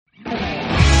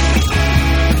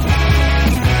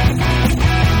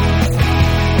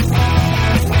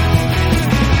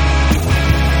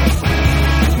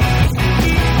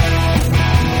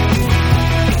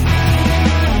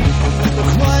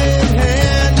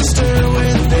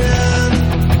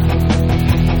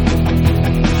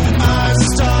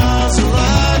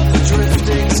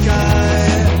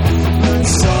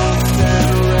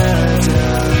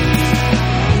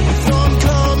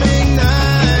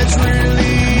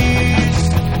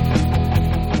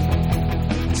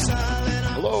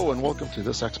to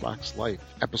This Xbox Life,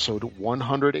 episode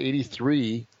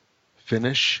 183,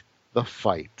 Finish the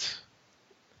Fight.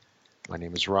 My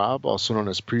name is Rob, also known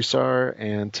as Presar,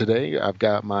 and today I've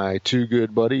got my two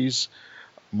good buddies,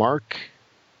 Mark.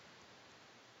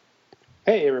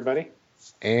 Hey, everybody.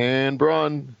 And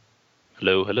Braun.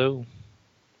 Hello, hello.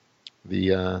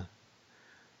 The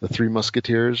Three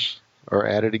Musketeers are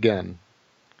at it again.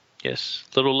 Yes,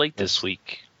 a little late this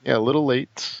week. Yeah, a little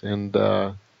late, and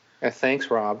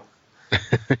thanks, Rob.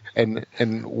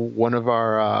 and one of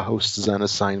our hosts is on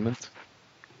assignment.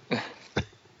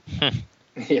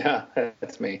 Yeah,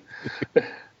 that's me.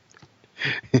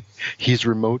 He's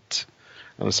remote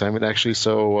on assignment, actually.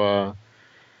 So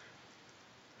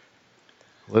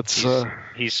let's.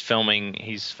 He's filming.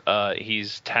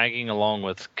 He's tagging along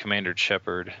with Commander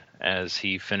Shepard as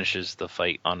he finishes the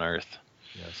fight on Earth.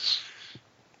 Yes.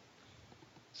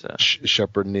 So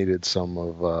Shepard needed some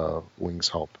of Wing's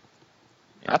help.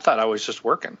 I thought I was just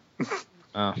working.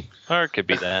 or it could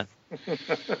be that.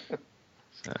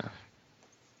 So,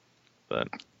 but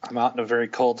I'm out in a very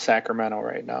cold Sacramento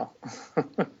right now.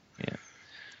 yeah,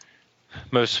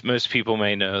 most people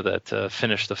may know that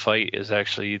 "Finish the Fight" is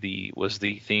actually was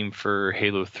the theme for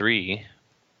Halo 3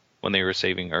 when they were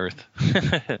saving Earth.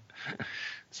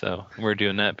 So we're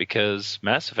doing that because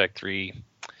Mass Effect 3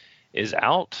 is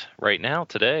out right now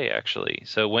today, actually.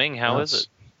 So Wing, how is it?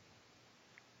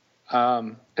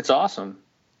 It's awesome.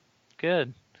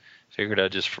 Good. Figured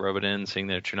I'd just rub it in, seeing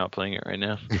that you're not playing it right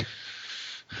now.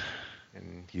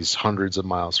 And he's hundreds of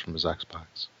miles from his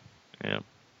Xbox. Yeah.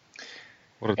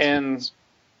 And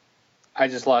I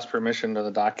just lost permission to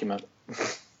the document.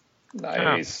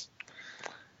 Nice.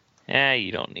 Yeah,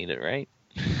 you don't need it, right?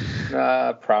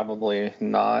 Probably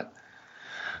not.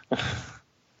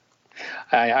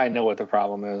 I know what the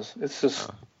problem is. It's just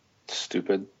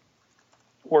stupid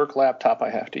work laptop I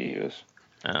have to use.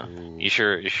 Oh. You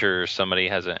sure somebody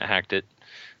hasn't hacked it?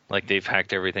 Like they've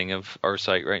hacked everything of our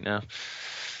site right now?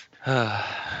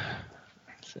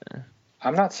 So.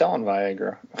 I'm not selling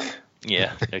Viagra.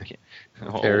 Yeah. Okay.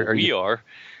 We are.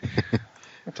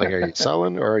 It's like, are you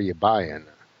selling or are you buying?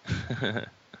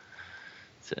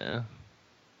 So,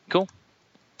 cool.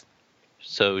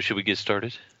 So, should we get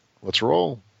started? Let's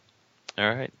roll.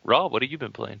 All right. Rob, what have you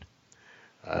been playing?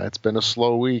 It's been a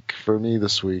slow week for me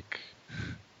this week.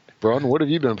 Braun, what have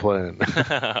you been playing?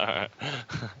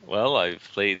 Well, I've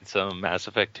played some Mass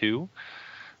Effect 2.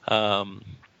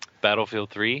 Battlefield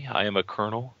 3. I am a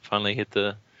Colonel. Finally hit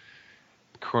the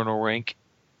Colonel rank.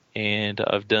 And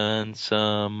I've done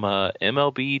some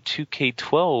MLB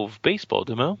 2K12 baseball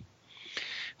demo.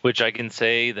 Which I can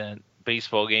say that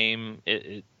baseball game,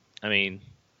 it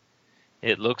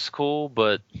looks cool,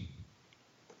 but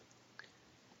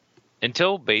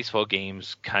until baseball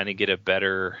games kind of get a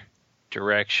better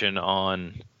direction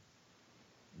on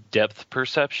depth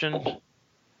perception,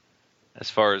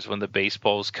 as far as when the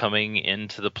baseball's coming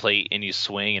into the plate and you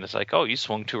swing and it's like, oh, you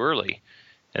swung too early.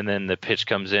 And then the pitch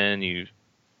comes in, you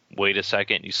wait a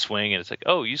second, you swing, and it's like,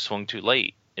 oh, you swung too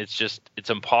late. It's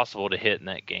impossible to hit in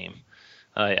that game.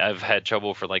 I've had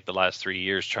trouble for like the last 3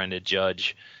 years trying to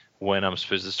judge when I'm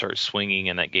supposed to start swinging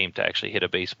in that game to actually hit a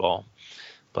baseball.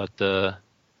 But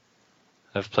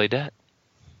I've played that.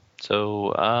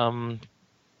 So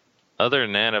other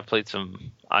than that, I've played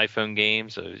some iPhone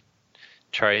games. I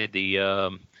tried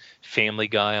the Family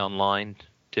Guy Online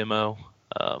demo,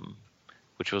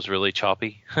 which was really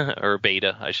choppy. Or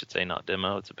beta, I should say, not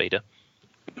demo. It's a beta.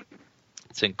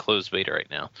 It's in closed beta right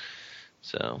now.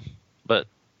 So, but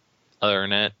other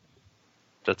than that,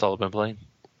 that's all I've been playing.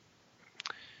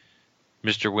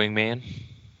 Mr. Wingman?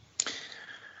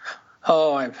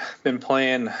 Oh, I've been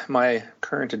playing my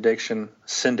current addiction,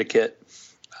 Syndicate.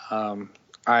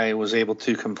 I was able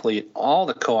to complete all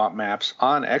the co-op maps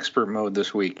on expert mode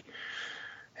this week,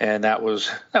 and that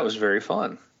was very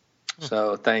fun.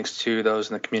 So thanks to those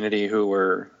in the community who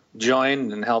were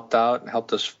joined and helped out and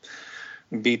helped us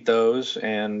beat those,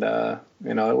 and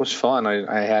it was fun.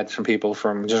 I had some people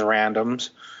from just randoms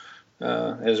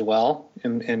as well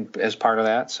in as part of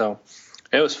that, so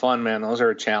it was fun, man. Those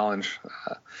are a challenge.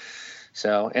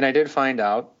 And I did find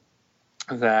out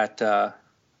that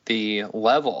the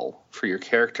level for your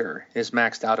character is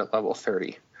maxed out at level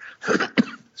 30.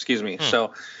 Excuse me.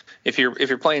 So if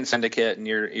you're playing Syndicate and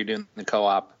you're doing the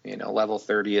co-op, level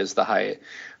 30 is the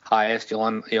highest.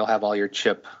 You'll have all your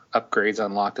chip upgrades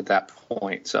unlocked at that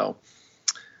point. So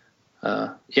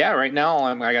right now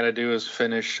all I got to do is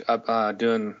finish up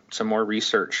doing some more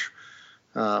research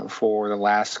for the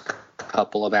last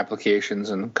couple of applications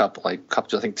and I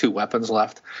think 2 weapons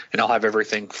left, and I'll have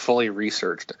everything fully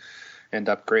researched and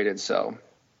upgraded. So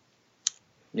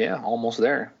yeah, almost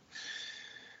there.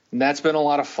 That's been a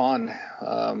lot of fun.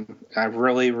 I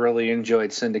really, really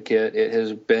enjoyed Syndicate. It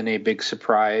has been a big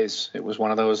surprise. It was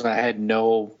one of those I had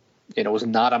it was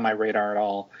not on my radar at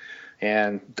all.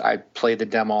 And I played the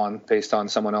demo based on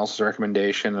someone else's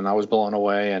recommendation, and I was blown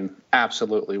away and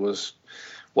absolutely was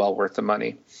well worth the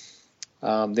money.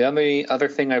 The only other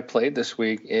thing I played this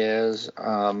week is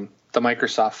the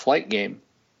Microsoft Flight game.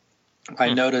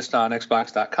 I noticed on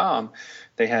Xbox.com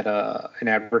they had an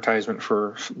advertisement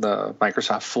for the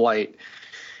Microsoft Flight,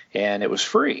 and it was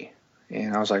free.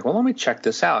 And I was like, well, let me check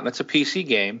this out. And it's a PC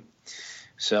game.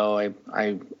 So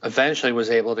I eventually was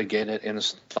able to get it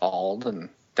installed and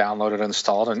download it,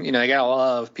 installed. And, you gotta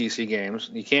love PC games.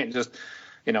 You can't just,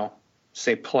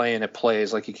 say play and it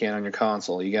plays like you can on your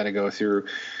console. You got to go through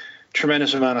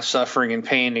tremendous amount of suffering and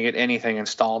pain to get anything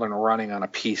installed and running on a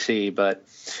PC, but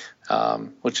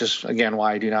which is, again,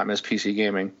 why I do not miss PC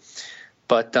gaming.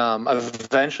 But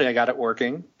eventually I got it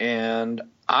working, and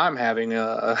I'm having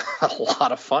a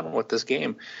lot of fun with this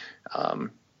game.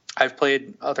 I've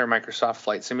played other Microsoft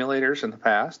flight simulators in the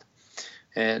past,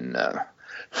 and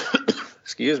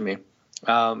excuse me,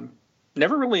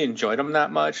 never really enjoyed them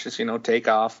that much. Just, take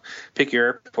off, pick your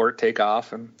airport, take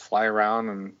off, and fly around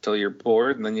until you're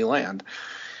bored, and then you land.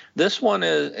 This one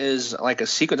is like a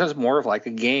sequence. It's more of like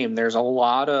a game. There's a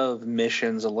lot of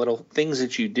missions, a little things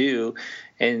that you do,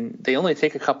 and they only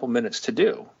take a couple minutes to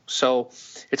do. So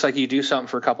it's like you do something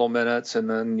for a couple minutes, and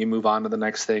then you move on to the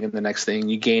next thing, and the next thing.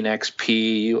 You gain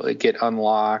XP, you get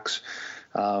unlocks.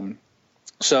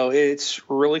 So it's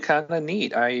really kind of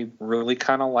neat. I really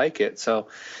kind of like it. So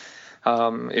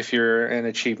if you're an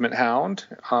achievement hound,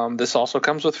 this also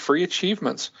comes with free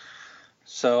achievements.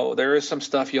 So there is some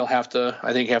stuff you have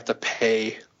to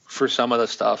pay for some of the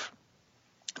stuff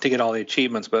to get all the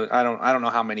achievements, but I don't know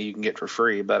how many you can get for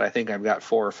free, but I think I've got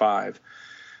 4 or 5.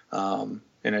 And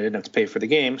I didn't have to pay for the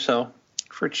game. So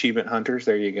for achievement hunters,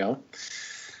 there you go.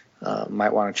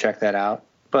 Might want to check that out.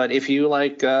 But if you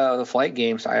like the flight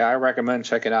games, I recommend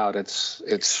check it out. It's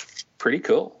pretty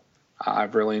cool.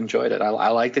 I've really enjoyed it. I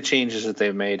like the changes that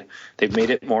they've made. They've made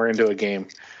it more into a game.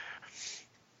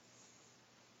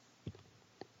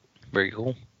 Very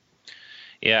cool.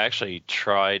 Yeah, I actually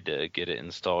tried to get it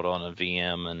installed on a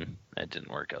VM, and it didn't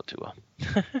work out too well.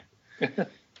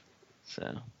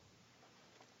 So,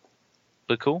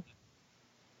 but cool.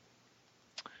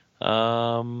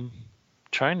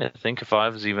 Trying to think if I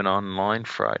was even online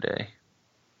Friday.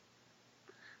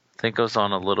 I think I was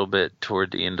on a little bit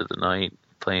toward the end of the night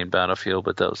playing Battlefield,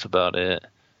 but that was about it.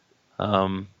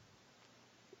 Were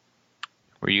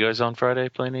you guys on Friday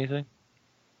playing anything?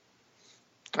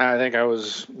 I think I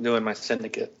was doing my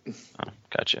Syndicate. Oh,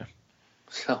 gotcha.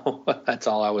 So that's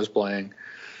all I was playing.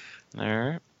 All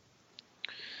right.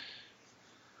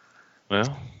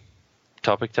 Well,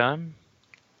 topic time?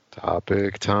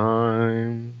 Topic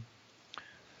time.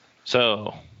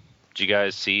 So, did you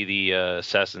guys see the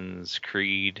Assassin's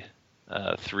Creed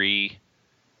 3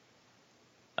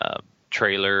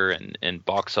 trailer and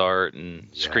box art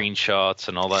and screenshots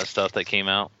and all that stuff that came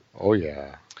out? Oh,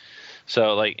 yeah.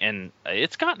 So, and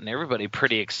it's gotten everybody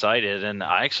pretty excited, and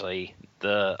I couldn't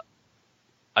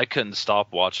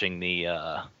stop watching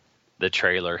the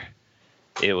trailer.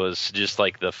 It was just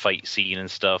like the fight scene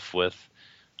and stuff with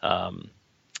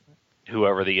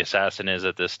whoever the assassin is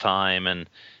at this time, and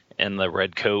the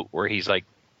red coat where he's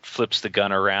flips the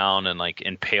gun around and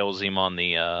impales him on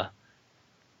the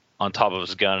on top of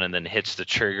his gun and then hits the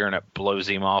trigger and it blows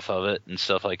him off of it and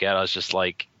stuff like that. I was just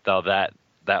like, oh, that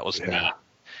was neat.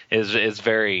 It's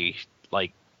very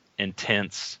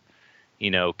intense,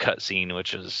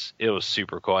 cutscene, it was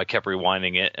super cool. I kept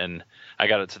rewinding it, and I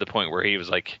got it to the point where he was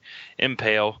like,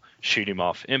 impale, shoot him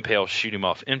off, impale, shoot him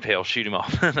off, impale, shoot him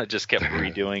off. And I just kept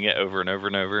redoing it over and over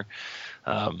and over.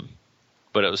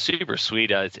 But it was super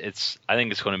sweet. I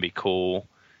think it's going to be cool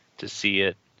to see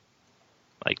it,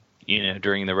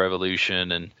 during the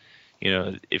revolution. And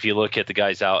if you look at the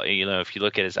guy's out, if you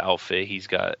look at his outfit, he's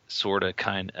got sort of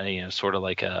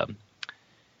like a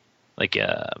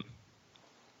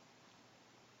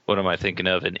what am I thinking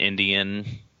of? An Indian,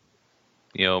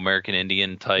 American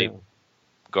Indian type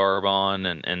garb on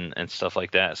and stuff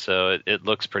like that. So it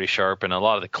looks pretty sharp, and a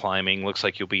lot of the climbing looks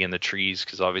like you'll be in the trees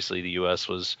because obviously the U.S.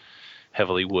 was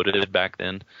heavily wooded back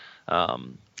then.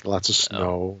 Lots of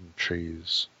snow and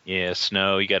trees. Yeah,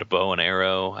 snow. You got a bow and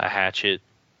arrow, a hatchet.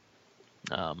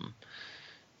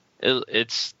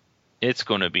 It's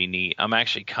going to be neat. I'm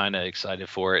actually kind of excited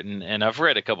for it, and I've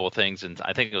read a couple of things, and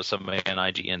I think it was somebody on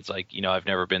IGN's I've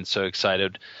never been so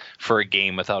excited for a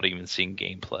game without even seeing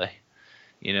gameplay,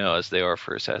 as they are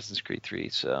for Assassin's Creed 3.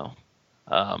 So,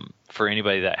 for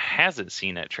anybody that hasn't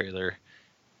seen that trailer,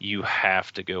 you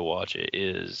have to go watch it.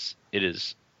 It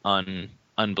is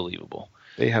unbelievable.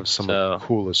 They have some of the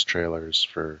coolest trailers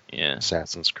for Yeah.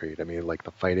 Assassin's Creed. I mean, like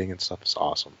the fighting and stuff is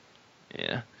awesome.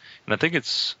 Yeah. And I think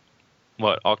it's,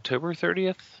 October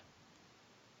 30th?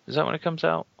 Is that when it comes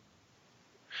out?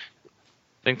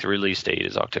 I think the release date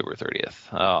is October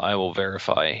 30th. I will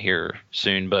verify here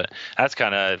soon, but that's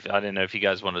kind of, I didn't know if you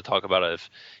guys want to talk about it,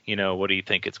 what do you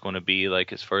think it's going to be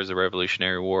like as far as the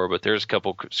Revolutionary War, but there's a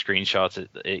couple screenshots,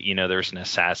 there's an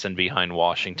assassin behind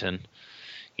Washington.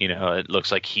 It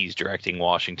looks like he's directing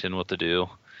Washington what to do,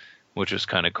 which was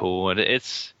kind of cool. And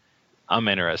I'm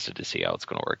interested to see how it's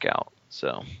going to work out.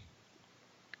 So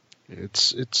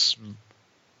it's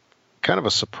kind of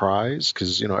a surprise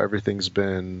because, everything's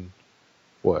been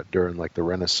during like the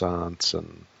Renaissance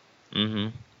and mm-hmm.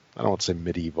 I don't want to say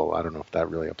medieval. I don't know if that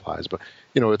really applies, but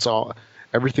it's all,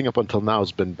 everything up until now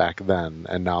has been back then.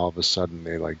 And now all of a sudden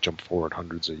they like jump forward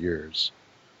hundreds of years.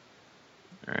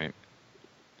 All right.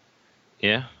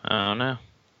 Yeah, I don't know.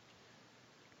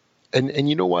 And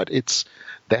you know what?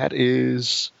 That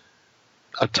is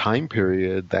a time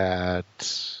period that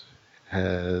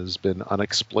has been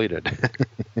unexploited.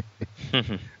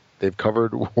 They've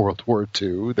covered World War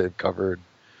II. They've covered,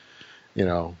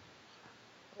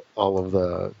 all of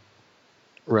the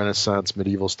Renaissance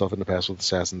medieval stuff in the past with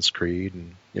Assassin's Creed.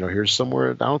 And, here's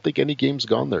somewhere, I don't think any game's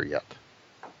gone there yet.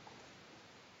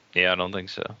 Yeah, I don't think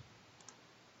so.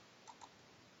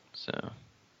 So,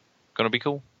 gonna be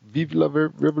cool. Vive la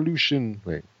Revolution.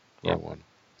 Wait, wrong one.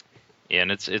 Yeah,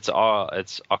 and it's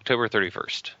October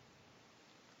 31st.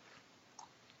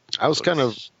 I was kind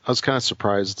of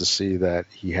surprised to see that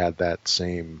he had that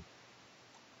same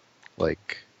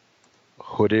like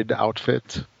hooded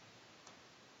outfit.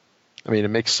 I mean, it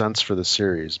makes sense for the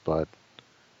series, but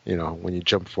when you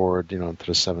jump forward, into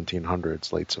the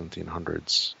 1700s, late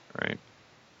 1700s, right?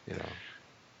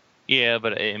 Yeah,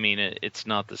 but I mean, it's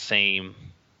not the same,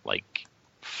 like,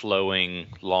 flowing,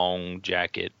 long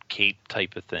jacket, cape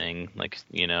type of thing. Like,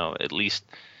 at least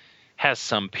has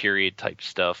some period type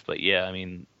stuff. But yeah, I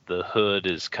mean, the hood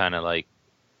is kind of like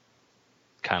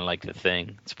the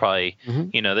thing. It's probably,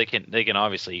 they can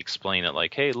obviously explain it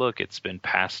like, hey, look, it's been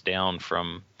passed down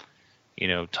from,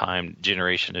 time,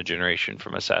 generation to generation,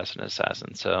 from assassin to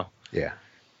assassin. So yeah,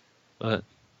 but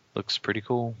looks pretty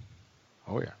cool.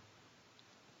 Oh yeah.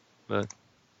 But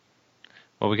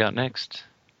what we got next?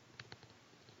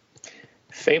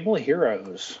 Fable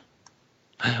Heroes.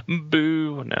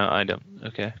 Boo! No, I don't.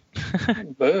 Okay.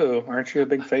 Boo! Aren't you a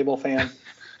big Fable fan?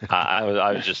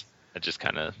 I just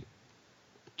kind of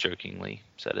jokingly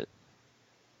said it.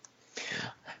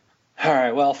 All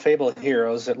right. Well, Fable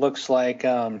Heroes. It looks like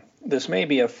this may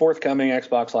be a forthcoming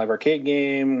Xbox Live Arcade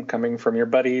game coming from your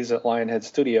buddies at Lionhead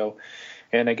Studio.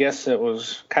 And I guess it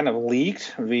was kind of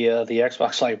leaked via the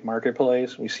Xbox Live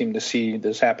Marketplace. We seem to see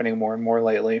this happening more and more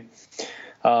lately.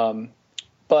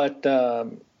 But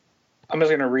I'm just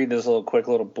going to read this little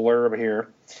blurb here.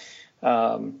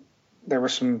 There were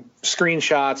some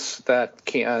screenshots that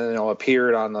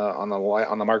appeared on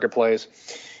the Marketplace,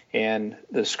 and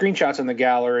the screenshots in the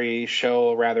gallery show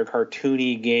a rather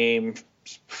cartoony game,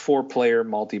 4-player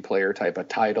multiplayer type of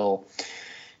title,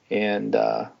 and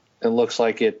it looks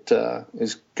like it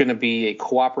is going to be a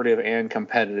cooperative and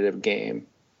competitive game.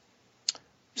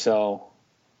 So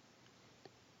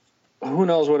who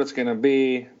knows what it's going to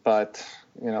be, but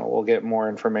we'll get more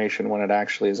information when it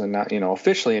actually is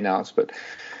officially announced. But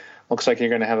looks like you're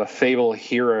going to have a Fable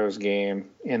Heroes game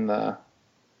in the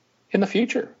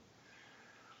future.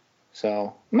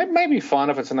 So it might be fun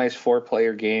if it's a nice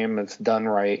 4-player game. It's done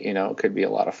right. It could be a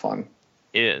lot of fun.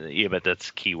 Yeah, but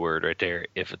that's key word right there.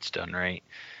 If it's done right.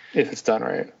 If it's done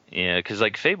right. Yeah, because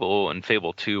like Fable and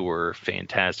Fable 2 were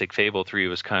fantastic. Fable 3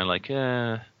 was kind of like,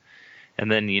 and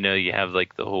then you have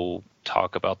like the whole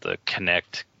talk about the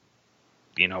Kinect,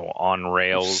 on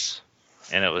rails,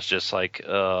 and it was just like,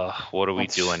 what are we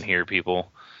doing here,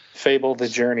 people? Fable the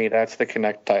Journey. That's the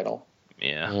Kinect title.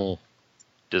 Yeah,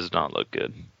 does not look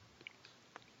good.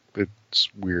 It's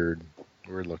weird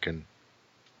looking.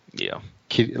 Yeah,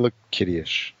 it looked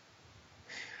kiddie-ish.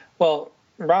 Well,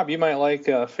 Rob, you might like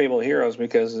Fable Heroes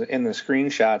because in the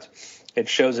screenshots, it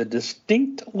shows a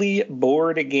distinctly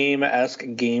board game-esque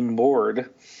game board,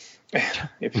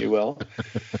 if you will.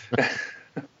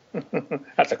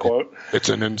 That's a quote. It's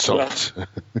an insult.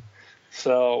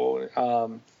 So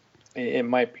it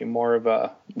might be more of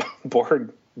a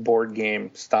board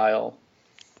game style.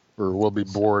 Or we'll be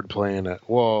bored playing it.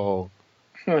 Whoa.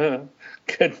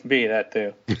 Could be that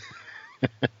too.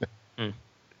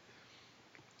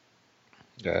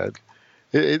 Yeah,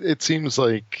 it seems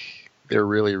like they're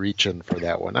really reaching for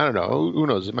that one. I don't know. Who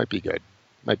knows? It might be good.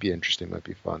 Might be interesting. Might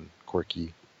be fun.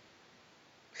 Quirky.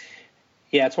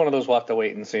 Yeah, it's one of those we'll have to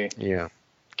wait and see. Yeah.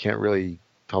 Can't really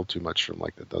tell too much from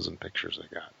like the dozen pictures I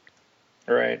got.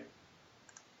 Right.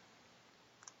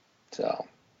 So,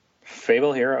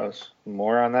 Fable Heroes.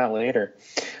 More on that later.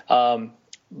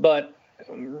 But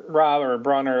Rob or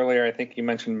Braun earlier, I think you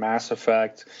mentioned Mass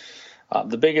Effect.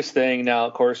 The biggest thing now,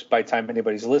 of course, by the time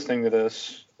anybody's listening to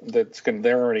this,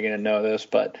 they're already going to know this.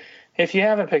 But if you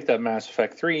haven't picked up Mass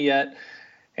Effect 3 yet,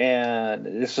 and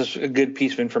this is a good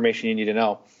piece of information you need to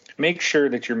know, make sure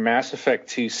that your Mass Effect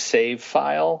 2 save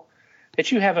file,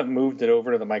 that you haven't moved it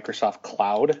over to the Microsoft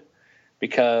Cloud,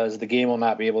 because the game will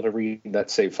not be able to read that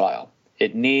save file.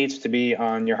 It needs to be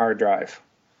on your hard drive.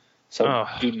 So,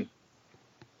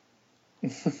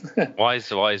 Why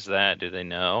is that? Do they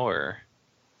know, or?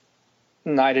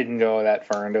 I didn't go that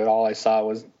far into it. All I saw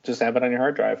was just have it on your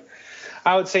hard drive.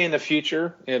 I would say in the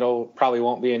future, it'll probably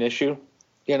won't be an issue.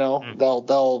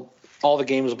 They'll all the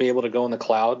games will be able to go in the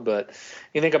cloud. But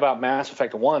you think about Mass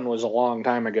Effect 1 was a long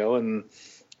time ago, and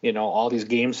all these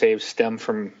game saves stem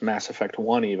from Mass Effect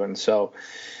 1 even. So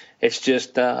it's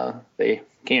just they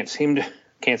can't seem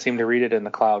to read it in the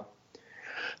cloud.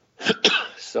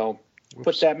 So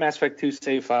put that Mass Effect 2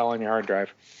 save file on your hard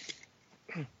drive.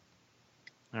 All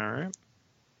right.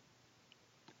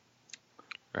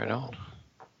 Right on.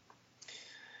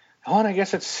 Oh, and I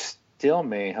guess it's still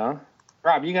me, huh?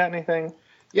 Rob, you got anything?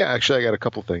 Yeah, actually, I got a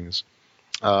couple things.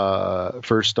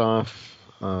 First off,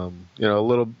 a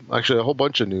whole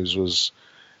bunch of news was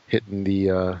hitting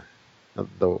the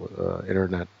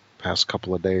internet past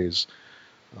couple of days.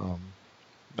 I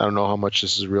don't know how much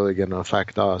this is really going to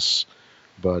affect us,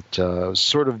 but it was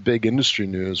sort of big industry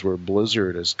news where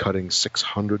Blizzard is cutting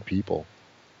 600 people.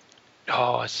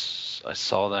 Oh, I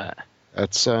saw that.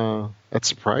 That's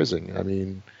surprising. I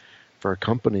mean, for a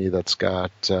company that's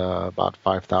got about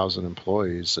 5,000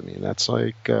 employees, I mean, that's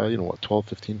like, 12,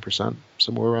 15%,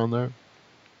 somewhere around there.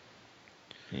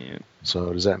 Yeah.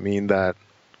 So does that mean that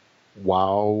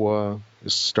WoW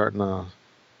is starting to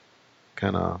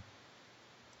kind of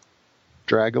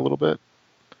drag a little bit?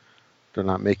 They're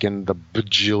not making the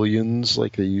bajillions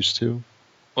like they used to?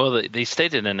 Well, they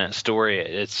stated in that story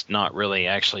it's not really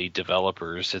actually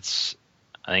developers.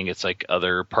 I think it's like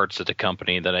other parts of the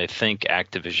company that I think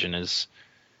Activision is,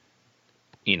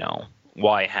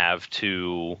 why have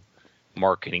two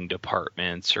marketing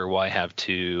departments or why have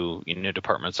two,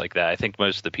 departments like that. I think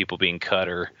most of the people being cut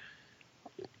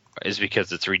is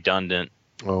because it's redundant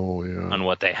on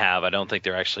what they have. I don't think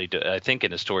they're actually, I think in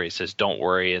the story it says, don't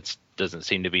worry, it doesn't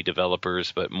seem to be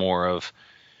developers, but more of,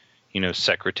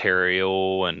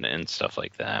 secretarial and stuff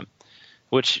like that.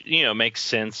 Which, makes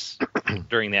sense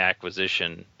during the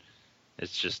acquisition.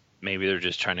 It's just maybe they're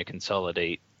just trying to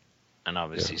consolidate and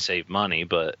obviously save money,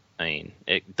 but I mean,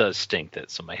 it does stink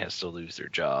that somebody has to lose their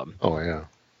job. Oh, yeah.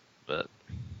 But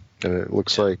and it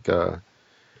looks like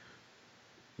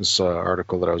this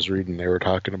article that I was reading, they were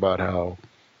talking about how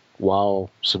WoW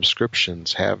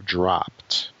subscriptions have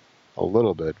dropped a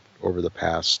little bit over the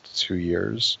past 2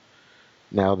 years.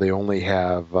 Now they only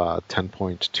have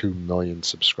 10.2 million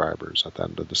subscribers at the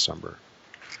end of December.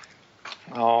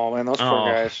 Oh, man, those poor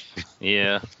guys.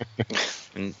 Yeah.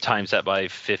 And times that by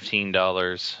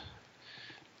 $15.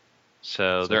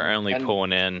 So they're only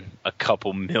pulling in a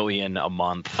couple million a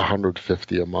month.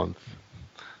 150 a month.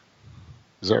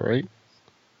 Is that right?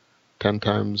 10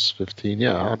 times 15?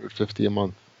 Yeah, 150 a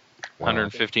month. Wow.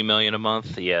 150 million a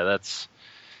month? Yeah, that's...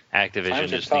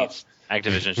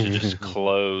 Activision should just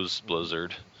close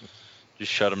Blizzard.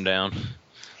 Just shut them down.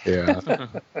 Yeah.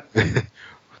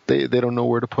 They don't know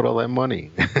where to put all that money.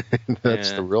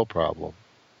 That's the real problem.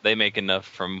 They make enough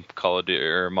from Call of Duty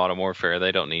or Modern Warfare.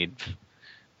 They don't need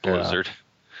Blizzard.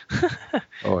 Yeah.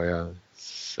 Oh, yeah.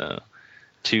 So,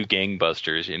 two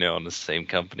gangbusters, on the same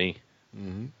company.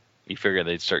 Mm-hmm. You figure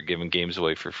they'd start giving games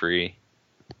away for free.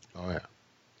 Oh,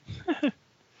 yeah.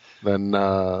 Then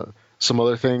some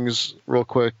other things real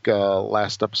quick.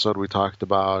 Last episode we talked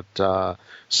about Sega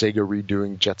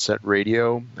redoing Jet Set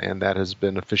Radio, and that has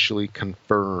been officially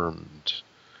confirmed.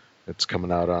 It's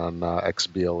coming out on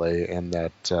XBLA and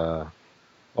that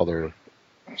other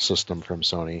system from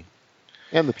Sony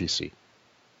and the PC.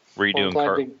 Were you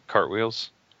doing cartwheels,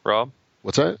 Rob?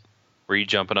 What's that? Were you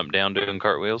jumping up and down doing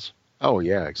cartwheels? Oh,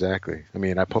 yeah, exactly. I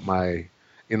mean, I put my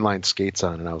inline skates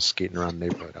on and I was skating around the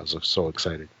neighborhood. I was so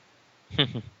excited.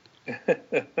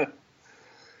 That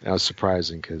was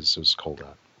surprising because it was cold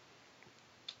out.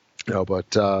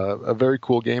 But a very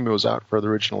cool game. It was out for the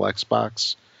original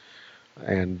Xbox,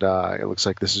 and it looks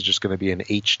like this is just going to be an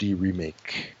HD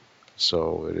remake.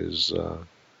 So it is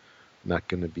not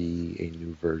going to be a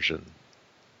new version.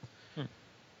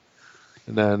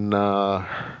 And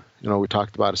then, we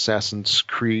talked about Assassin's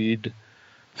Creed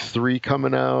 3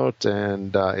 coming out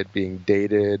and it being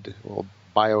dated. Well,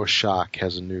 BioShock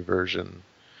has a new version.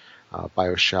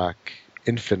 BioShock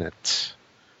Infinite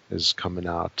is coming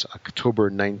out October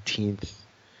 19th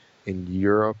in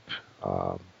Europe.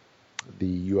 The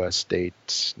U.S.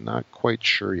 date, not quite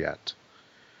sure yet.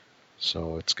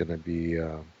 So it's going to be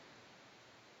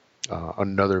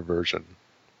another version.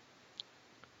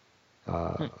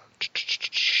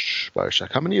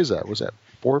 BioShock. How many is that? Was that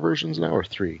 4 versions now or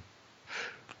 3?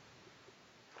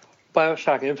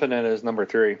 BioShock Infinite is number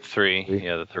 3. 3,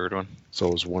 yeah, the third one. So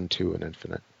it was 1, 2, and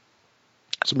Infinite.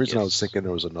 For some reason I was thinking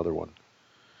there was another one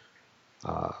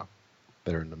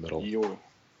there in the middle. You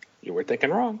were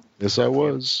thinking wrong. Yes, I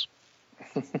was.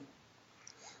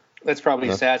 That's probably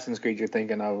Assassin's Creed you're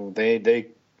thinking of.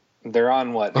 They're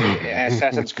on what?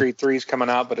 Assassin's Creed 3 is coming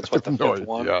out, but it's what, the fifth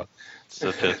one? Yeah. It's the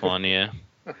 5th one, yeah.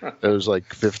 There's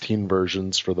like 15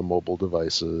 versions for the mobile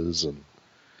devices, and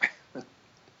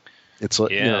it's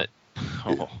like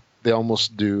they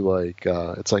almost do like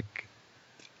it's like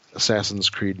Assassin's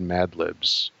Creed Mad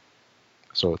Libs.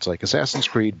 So it's like Assassin's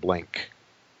Creed blank.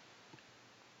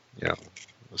 Yeah.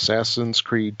 Assassin's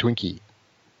Creed Twinkie.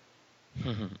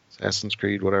 Assassin's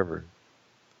Creed whatever.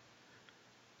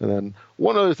 And then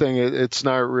one other thing, it's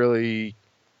not really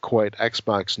quite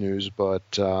Xbox news, but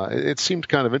it seemed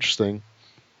kind of interesting,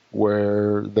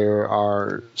 where there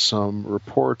are some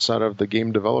reports out of the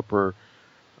game developer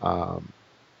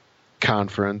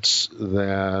conference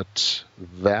that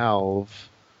Valve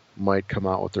might come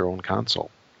out with their own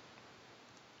console.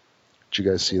 Did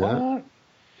you guys see that?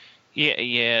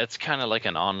 Yeah, it's kind of like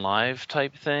an OnLive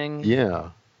type thing.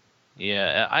 Yeah.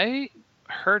 Yeah, I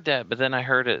heard that, but then I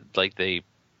heard it like they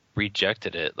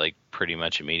rejected it like pretty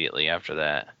much immediately after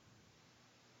that.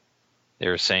 They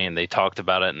were saying they talked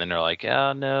about it, and then they're like,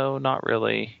 "Oh no, not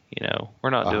really. We're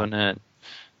not doing that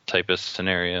type of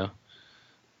scenario."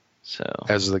 So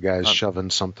as the guy's shoving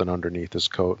something underneath his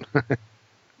coat.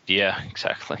 Yeah,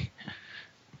 exactly.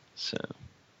 So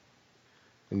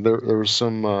and there was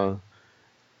some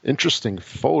interesting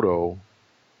photo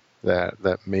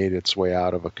that made its way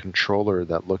out of a controller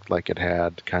that looked like it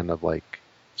had kind of like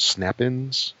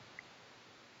snap-ins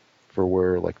for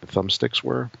where like the thumbsticks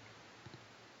were.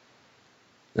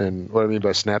 And what I mean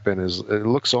by snap-in is it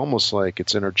looks almost like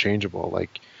it's interchangeable.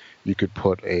 Like you could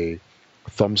put a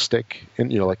thumbstick in,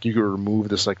 like you could remove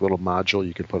this like little module.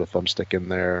 You could put a thumbstick in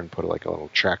there and put like a little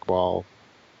trackball.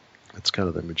 That's kind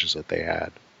of the images that they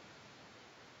had.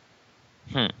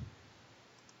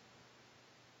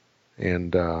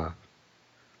 And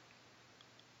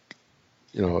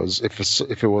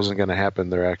if it wasn't going to happen,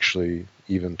 they're actually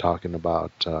even talking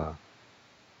about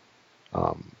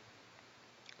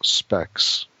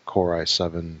specs, Core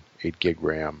i7, 8 gig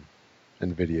RAM,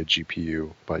 NVIDIA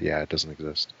GPU, but yeah, it doesn't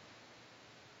exist.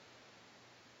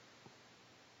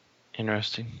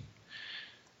 Interesting.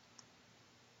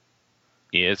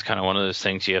 Yeah, it's kind of one of those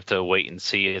things you have to wait and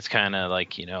see. It's kind of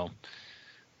like,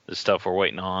 the stuff we're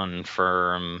waiting on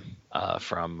from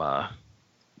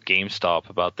GameStop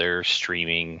about their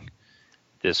streaming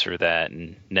this or that,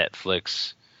 and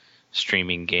Netflix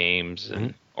streaming games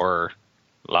and or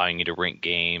allowing you to rent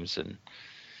games, and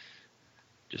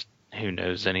just who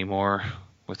knows anymore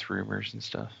with rumors and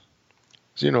stuff.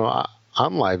 So,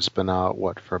 OnLive's been out,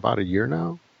 for about a year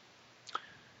now?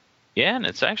 Yeah, and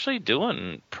it's actually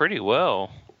doing pretty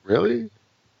well. Really?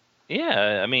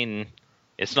 Yeah, I mean,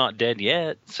 it's not dead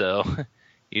yet, so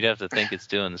you'd have to think it's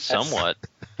doing somewhat.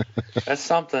 That's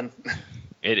something.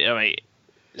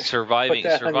 Surviving. Put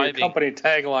that on your company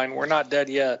tagline, we're not dead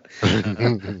yet.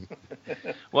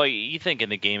 Well, you think in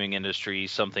the gaming industry,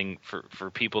 something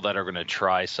for people that are going to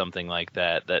try something like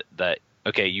that,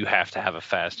 okay, you have to have a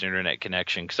fast internet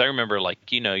connection. Because I remember,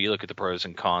 you look at the pros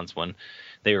and cons when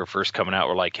they were first coming out.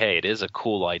 We're like, hey, it is a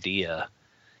cool idea.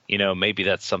 Maybe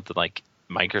that's something like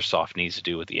Microsoft needs to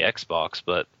do with the Xbox.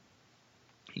 But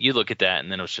you look at that,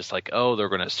 and then it was just like, oh, they're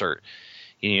going to start.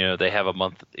 They have a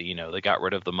month. They got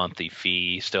rid of the monthly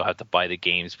fee. You still have to buy the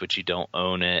games, but you don't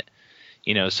own it.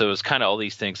 So it's kind of all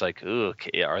these things like, ooh,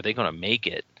 are they going to make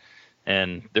it?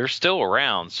 And they're still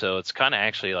around, so it's kind of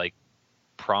actually like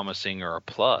promising or a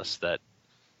plus that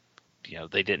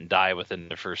they didn't die within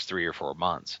the first 3 or 4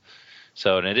 months.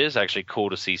 So, and it is actually cool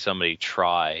to see somebody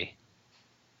try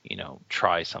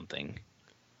something.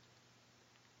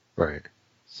 Right.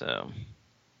 So,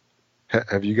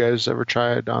 have you guys ever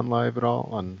tried OnLive at all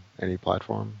on any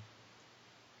platform?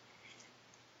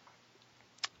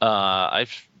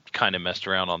 I've kind of messed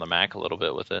around on the Mac a little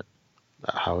bit with it.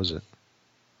 How is it?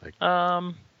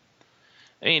 I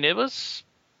mean, it was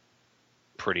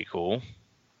pretty cool.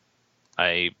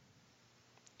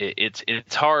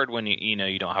 It's hard when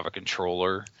you don't have a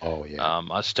controller. Oh yeah.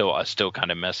 I still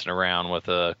kind of messing around with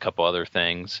a couple other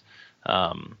things.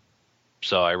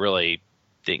 So I really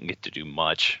didn't get to do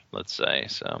much, let's say.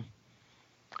 So.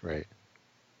 Right.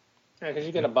 Yeah, because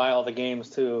you got to buy all the games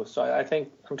too. So I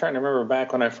think I'm trying to remember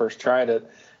back when I first tried it.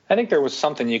 I think there was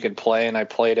something you could play, and I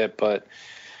played it, but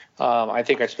I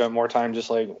think I spent more time just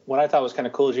like what I thought was kind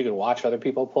of cool is you could watch other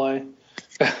people play.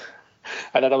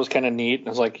 I thought that was kind of neat. It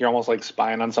was like you're almost like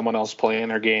spying on someone else playing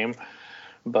their game.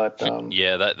 But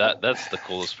yeah, that's the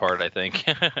coolest part, I think.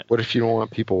 What if you don't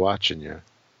want people watching you?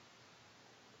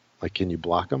 Like, can you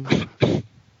block them?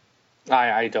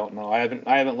 I don't know. I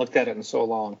haven't looked at it in so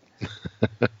long.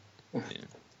 Yeah.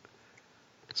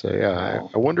 So yeah,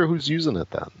 I wonder who's using it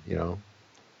then.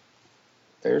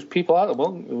 There's people out there.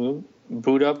 Well,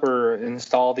 boot up or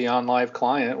install the OnLive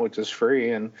client, which is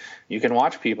free, and you can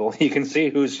watch people. You can see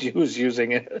who's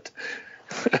using it.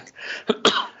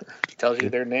 Tells you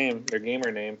their name, their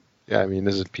gamer name. Yeah, I mean,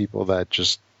 is it people that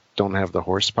just don't have the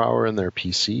horsepower in their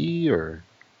PC, or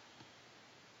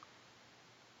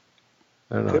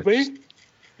I don't know. Could be.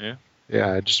 Yeah.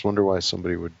 Yeah, I just wonder why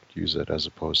somebody would use it as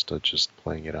opposed to just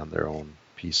playing it on their own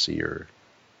PC or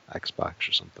Xbox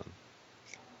or something.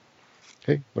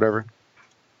 Okay, whatever.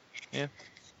 Yeah.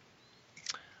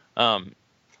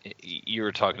 You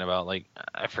were talking about, like,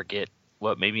 I forget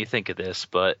what made me think of this,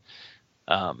 but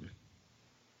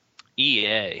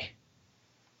EA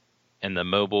and the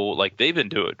mobile, like, they've been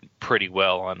doing pretty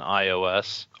well on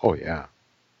iOS. Oh yeah.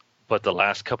 But the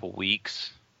last couple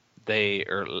weeks,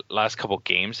 last couple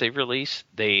games they've released,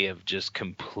 they have just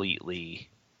completely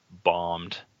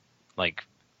bombed, like,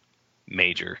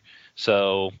 major.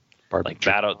 So, like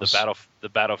the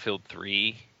Battlefield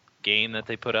 3 game that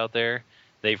they put out there,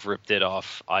 they've ripped it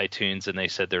off iTunes and they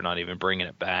said they're not even bringing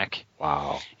it back.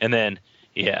 Wow. And then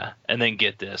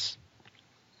get this.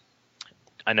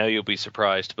 I know you'll be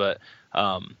surprised, but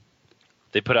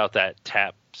they put out that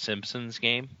Tap Simpsons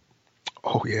game.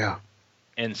 Oh yeah.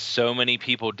 And so many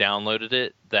people downloaded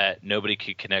it that nobody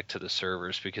could connect to the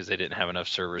servers because they didn't have enough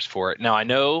servers for it. Now I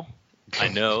know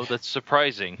that's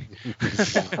surprising.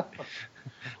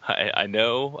 I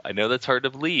know that's hard to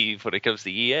believe when it comes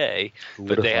to EA,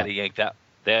 but they had to yank that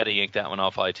one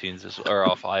off iTunes or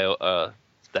off the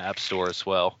App Store as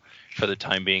well for the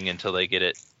time being until they get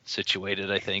it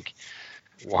situated, I think.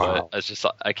 Wow.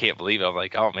 But I can't believe it. I'm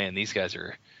like, oh man, these guys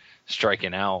are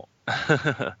striking out.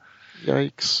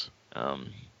 Yikes.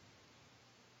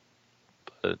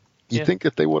 But you think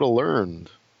that they would have learned?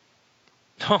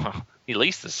 At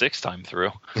least the sixth time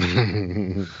through.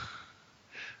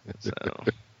 So.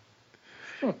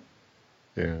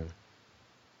 Yeah.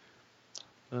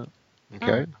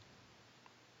 Okay.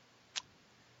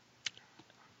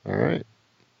 All right.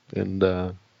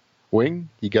 And Wing,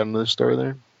 you got another story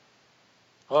there?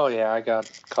 Oh yeah, I got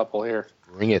a couple here.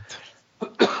 Bring it.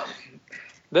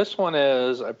 This one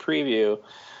is a preview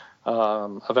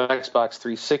of Xbox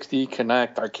 360,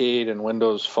 Kinect, Arcade, and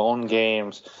Windows Phone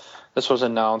games. This was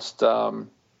announced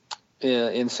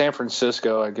in San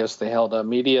Francisco. I guess they held a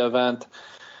media event,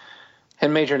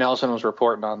 and Major Nelson was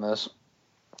reporting on this.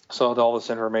 So all this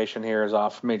information here is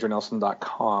off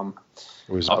MajorNelson.com.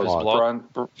 It was off his blog.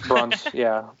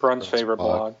 Brun's favorite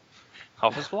blog.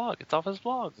 Off his blog. It's off his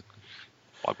blog.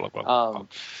 Blog.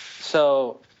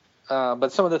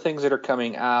 But some of the things that are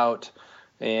coming out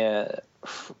for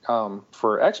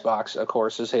Xbox, of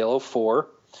course, is Halo 4.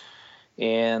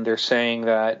 And they're saying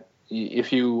that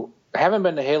if you haven't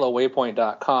been to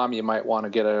HaloWaypoint.com, you might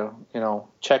want to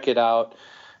check it out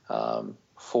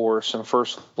for some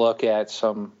first look at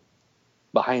some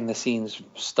behind-the-scenes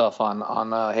stuff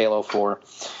on Halo 4.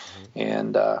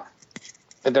 And they're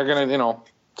going to,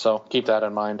 so keep that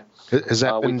in mind. Has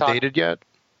that been dated yet?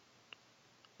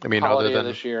 I mean, holiday other than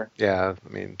this year. Yeah, I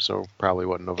mean, so probably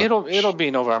what, November? It'll be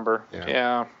November.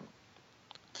 Yeah.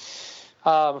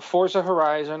 Forza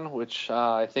Horizon, which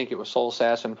I think it was Soul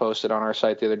Assassin posted on our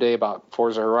site the other day about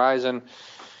Forza Horizon,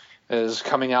 is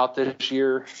coming out this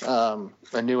year. A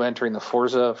new entry in the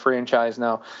Forza franchise.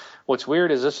 Now, what's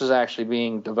weird is this is actually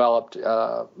being developed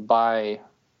by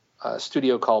a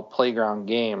studio called Playground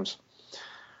Games.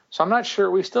 So I'm not sure.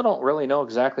 We still don't really know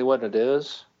exactly what it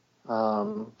is.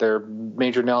 Their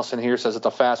Major Nelson here says it's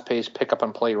a fast-paced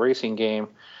pick-up-and-play racing game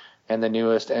and the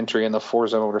newest entry in the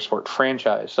Forza Motorsport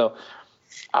franchise. So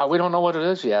we don't know what it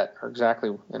is yet or exactly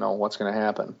what's going to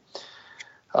happen.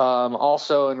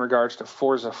 Also, in regards to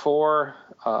Forza 4,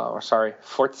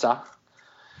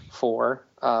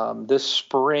 this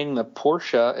spring the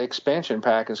Porsche expansion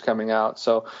pack is coming out.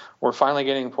 So we're finally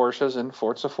getting Porsches in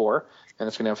Forza 4, and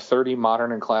it's going to have 30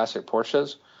 modern and classic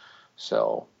Porsches.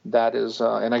 So that is,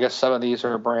 and I guess some of these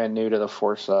are brand new to the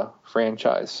Forza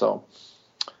franchise. So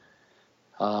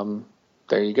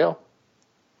there you go.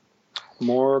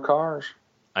 More cars.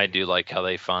 I do like how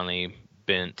they finally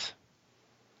bent,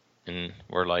 and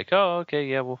we're like, oh, okay,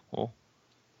 yeah, we'll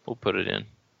put it in.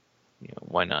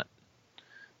 Why not?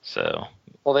 So.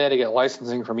 Well, they had to get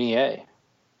licensing from EA.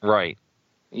 Right.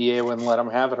 EA wouldn't let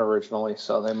them have it originally,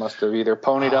 so they must have either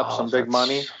ponied up some big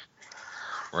money.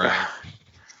 Right.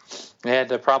 They had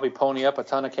to probably pony up a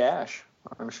ton of cash,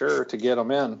 I'm sure, to get them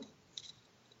in.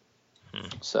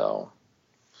 So,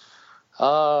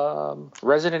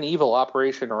 Resident Evil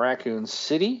Operation Raccoon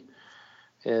City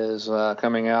is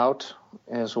coming out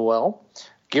as well.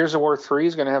 Gears of War 3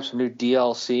 is going to have some new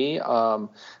DLC.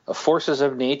 A Forces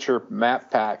of Nature map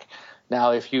pack.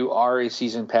 Now, if you are a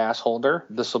Season Pass holder,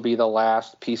 this will be the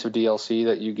last piece of DLC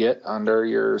that you get under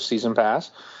your Season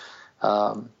Pass.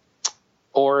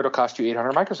 Or it'll cost you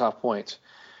 800 Microsoft points.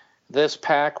 This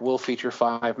pack will feature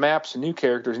 5 maps, new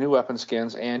characters, new weapon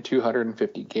skins, and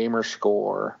 250 gamer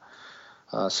score.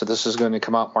 So this is going to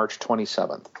come out March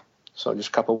 27th. So just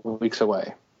a couple of weeks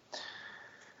away.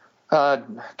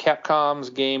 Capcom's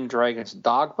game Dragon's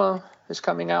Dogma is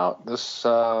coming out. This,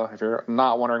 if you're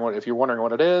wondering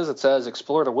what it is, it says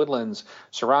explore the woodlands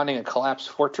surrounding a collapsed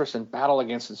fortress and battle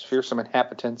against its fearsome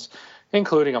inhabitants,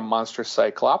 including a monstrous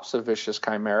cyclops, a vicious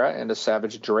chimera, and a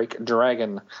savage drake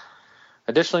dragon.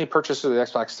 Additionally, purchasers of the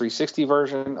Xbox 360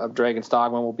 version of Dragon's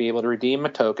Dogma will be able to redeem a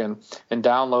token and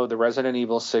download the Resident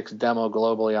Evil 6 demo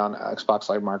globally on Xbox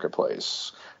Live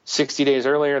Marketplace 60 days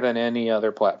earlier than any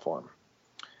other platform.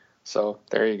 So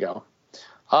there you go.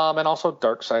 And also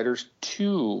Darksiders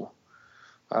 2.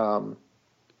 I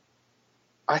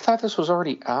thought this was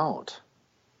already out.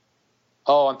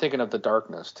 Oh, I'm thinking of The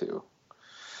Darkness 2.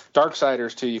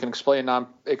 Darksiders 2. You can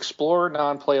explore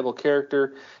non-playable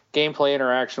character, gameplay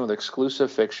interaction with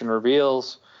exclusive fiction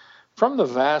reveals from the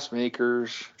vast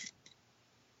maker's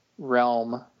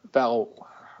realm.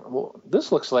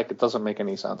 This looks like it doesn't make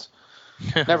any sense.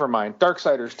 Never mind.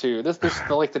 Darksiders 2. This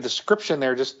like the description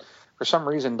there just for some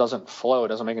reason doesn't flow. It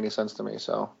doesn't make any sense to me.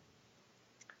 So,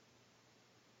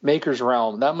 Maker's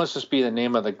Realm. That must just be the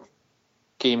name of the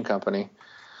game company,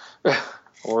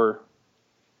 or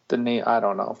the name. I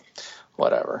don't know.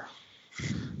 Whatever.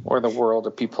 Or the world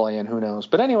of people playing. Who knows?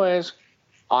 But anyways,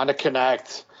 on to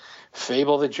Kinect.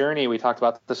 Fable: The Journey. We talked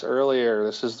about this earlier.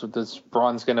 This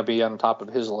Braun's going to be on top of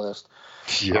his list.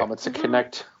 Yeah. It's the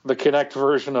Kinect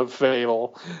version of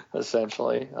Fable,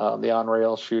 essentially. The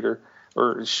on-rails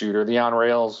the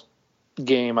on-rails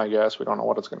game, I guess. We don't know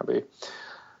what it's going to be.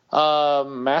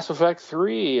 Mass Effect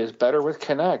 3 is better with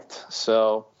Kinect.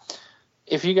 So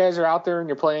if you guys are out there and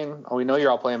you're playing, we know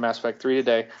you're all playing Mass Effect 3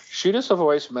 today, shoot us a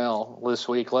voicemail this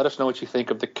week. Let us know what you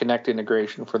think of the Kinect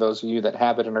integration for those of you that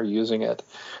have it and are using it.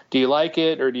 Do you like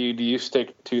it, or do you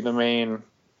stick to the main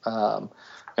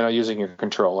using your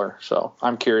controller? So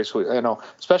I'm curious,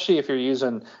 especially if you're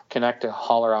using Kinect to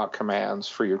holler out commands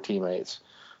for your teammates.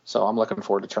 So I'm looking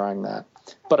forward to trying that.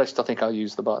 But I still think I'll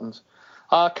use the buttons.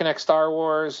 Kinect Star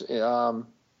Wars,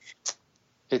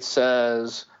 it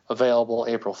says available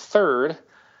April 3rd.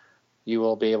 You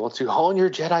will be able to hone your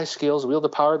Jedi skills, wield the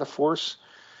power of the Force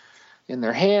in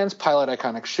their hands, pilot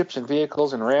iconic ships and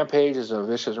vehicles, and rampage as a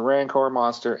vicious Rancor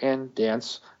monster, and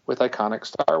dance with iconic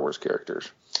Star Wars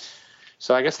characters.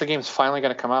 So I guess the game's finally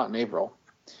going to come out in April.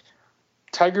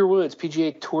 Tiger Woods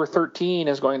PGA Tour 13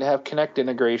 is going to have Kinect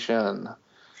integration.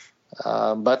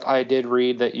 But I did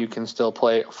read that you can still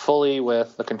play fully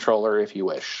with the controller if you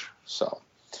wish. So,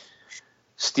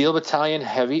 Steel Battalion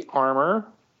Heavy Armor,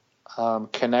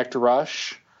 Kinect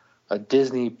Rush, a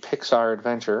Disney Pixar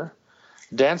adventure,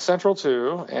 Dance Central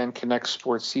 2, and Kinect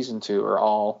Sports Season 2 are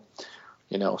all,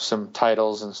 some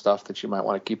titles and stuff that you might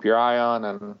want to keep your eye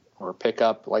on or pick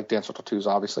up. Like Dance Central 2 is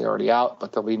obviously already out,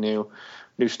 but there'll be new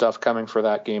stuff coming for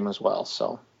that game as well.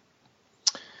 So,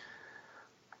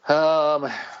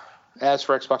 as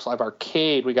for Xbox Live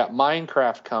Arcade, we got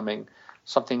Minecraft coming,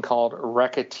 something called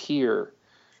Racketeer,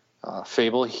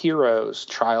 Fable Heroes,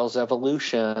 Trials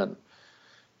Evolution,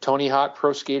 Tony Hawk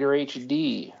Pro Skater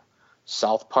HD,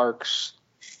 South Park's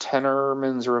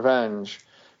Tenorman's Revenge,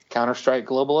 Counter-Strike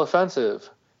Global Offensive,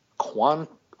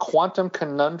 Quantum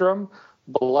Conundrum,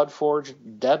 Bloodforge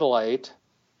Deadlight,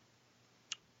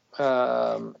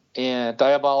 and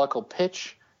Diabolical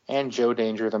Pitch, and Joe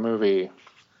Danger the movie.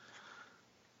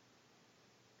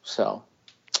 So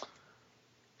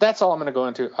that's all I'm going to go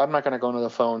into. I'm not going to go into the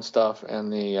phone stuff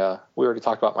and we already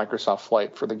talked about Microsoft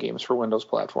Flight for the games for Windows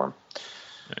platform.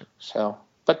 Right. So,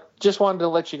 but just wanted to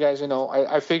let you guys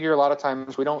I figure a lot of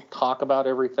times we don't talk about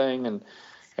everything and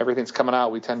everything's coming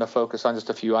out, we tend to focus on just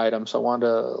a few items. So I wanted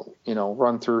to,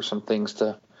 run through some things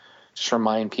to just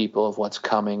remind people of what's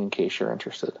coming in case you're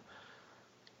interested.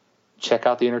 Check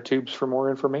out the inner tubes for more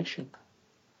information.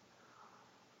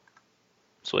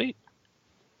 Sweet.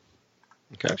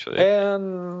 Okay.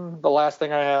 And the last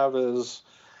thing I have is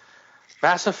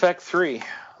Mass Effect 3.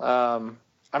 I'm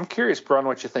curious, Brun,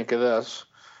 what you think of this.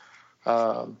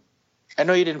 I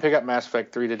know you didn't pick up Mass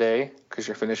Effect 3 today because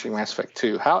you're finishing Mass Effect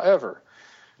 2. However,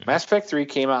 Mass Effect 3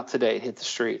 came out today. It hit the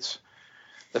streets.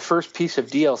 The first piece of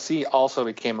DLC also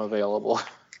became available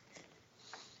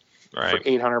for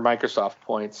 800 Microsoft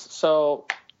points. So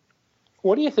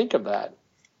what do you think of that?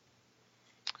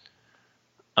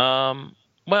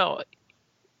 Well,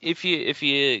 if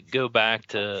you go back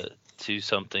to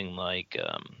something like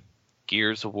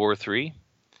Gears of War 3,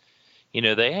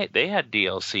 they had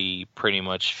DLC pretty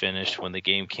much finished when the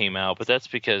game came out, but that's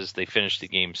because they finished the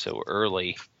game so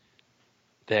early.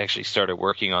 They actually started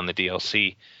working on the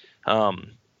DLC.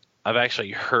 I've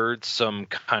actually heard some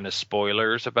kind of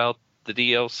spoilers about the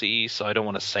DLC, so I don't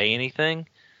want to say anything.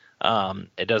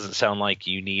 It doesn't sound like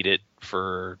you need it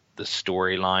for the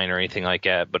storyline or anything like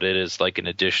that, but it is like an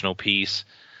additional piece.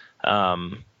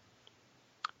 But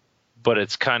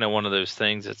it's kind of one of those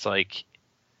things. It's like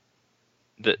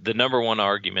the number one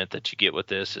argument that you get with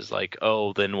this is like,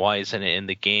 oh, then why isn't it in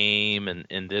the game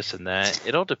and this and that?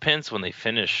 It all depends when they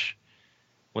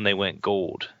went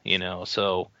gold,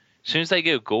 So as soon as they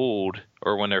go gold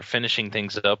or when they're finishing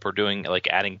things up or doing like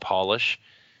adding polish,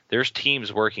 there's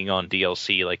teams working on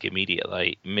DLC like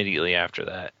immediately after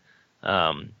that.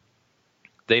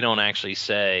 They don't actually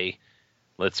say,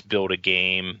 let's build a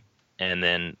game and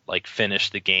then like finish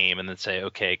the game and then say,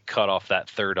 okay, cut off that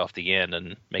third off the end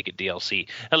and make it DLC.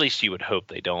 At least you would hope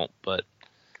they don't. But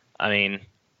I mean,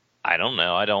 I don't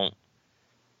know. I don't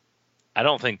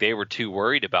think they were too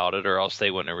worried about it, or else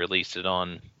they wouldn't have released it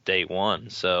on day one.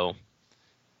 So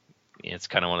it's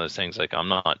kind of one of those things. Like, I'm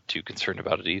not too concerned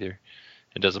about it either.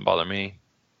 It doesn't bother me.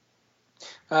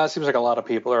 It seems like a lot of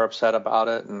people are upset about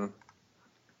it, and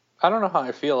I don't know how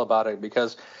I feel about it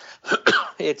because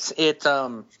I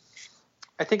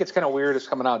think it's kind of weird. It's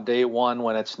coming out day one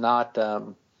when it's not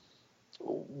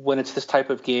when it's this type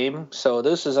of game. So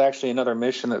this is actually another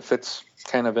mission that fits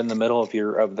kind of in the middle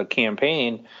of the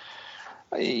campaign.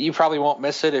 You probably won't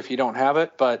miss it if you don't have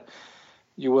it, but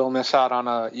you will miss out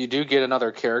on you do get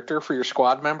another character for your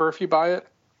squad member if you buy it,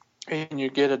 and you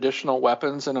get additional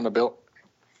weapons and an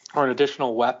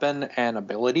additional weapon and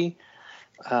ability.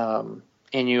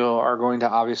 And you are going to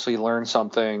obviously learn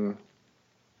something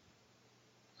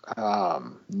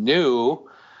new,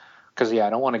 because I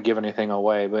don't want to give anything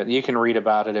away, but you can read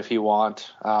about it if you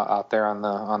want out there on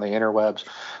the interwebs.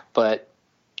 But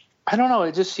I don't know,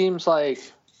 it just seems like,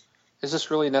 is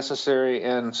this really necessary?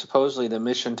 And supposedly the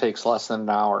mission takes less than an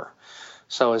hour,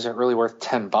 so is it really worth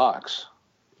 $10?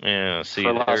 Yeah, see,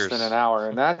 for less than an hour?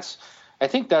 And I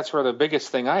think that's where the biggest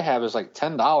thing I have is like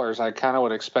 $10. I kind of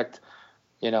would expect,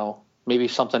 maybe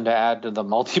something to add to the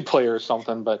multiplayer or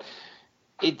something, but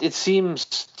it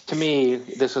seems to me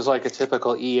this is like a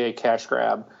typical EA cash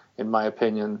grab, in my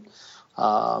opinion.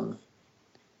 And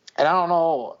I don't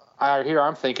know.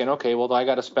 I'm thinking, okay, well, I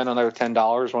got to spend another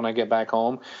 $10 when I get back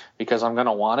home because I'm going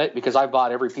to want it, because I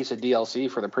bought every piece of DLC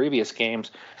for the previous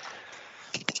games.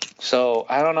 So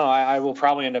I don't know. I will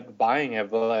probably end up buying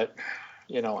it, but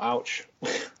ouch.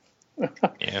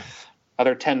 Yeah.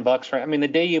 Another $10, right? I mean, the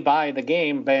day you buy the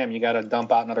game, bam, you got to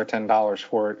dump out another $10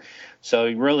 for it.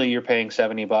 So really, you're paying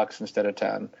 $70 instead of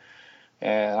 $10,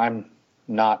 and I'm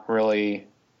not really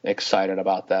excited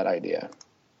about that idea.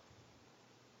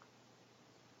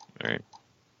 All right.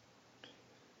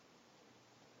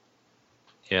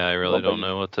 Yeah, I really don't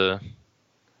know what you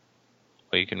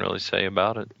can really say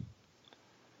about it.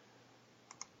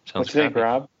 What do you think,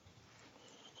 Rob?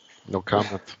 No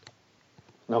comment.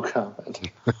 No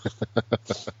comment.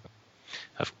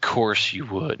 Of course you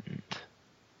wouldn't.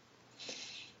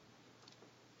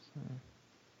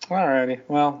 All righty.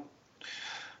 Well,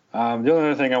 the only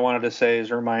other thing I wanted to say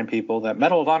is remind people that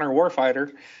Medal of Honor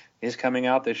Warfighter is coming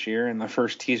out this year, and the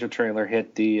first teaser trailer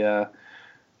hit the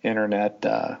internet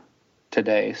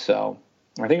today. So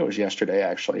I think it was yesterday,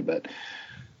 actually. But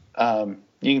you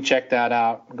can check that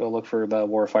out. Go look for the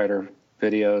Warfighter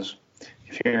videos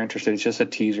if you're interested. It's just a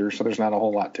teaser, so there's not a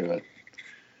whole lot to it.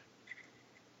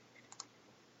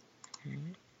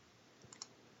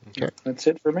 Okay. That's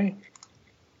it for me.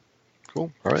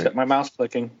 Cool. All right. Except my mouse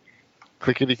clicking.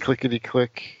 Clickety, clickety,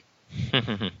 click. All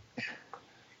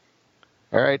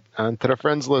right, on to the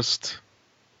friends list.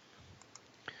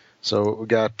 So we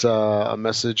got a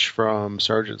message from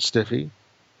Sergeant Stiffy,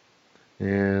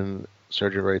 and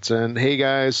Sergeant writes in, "Hey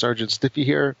guys, Sergeant Stiffy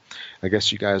here. I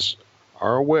guess you guys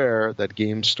are aware that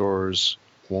game stores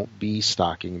won't be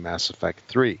stocking Mass Effect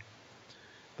 3.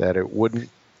 That it wouldn't..."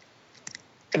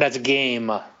 And that's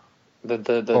game.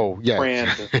 The Oh, yeah.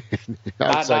 brand.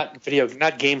 not video,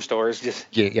 not game stores,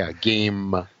 just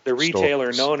game. The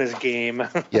retailer stores. known as Game.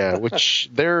 Yeah, which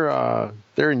they're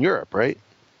in Europe, right?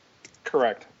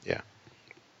 Correct. Yeah.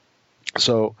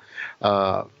 So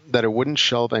that it wouldn't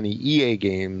shelve any EA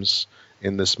games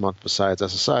in this month besides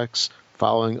SSX,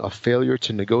 following a failure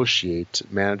to negotiate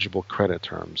manageable credit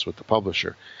terms with the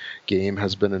publisher. Game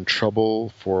has been in trouble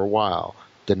for a while.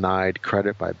 Denied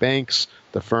credit by banks,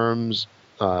 the firms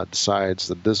decides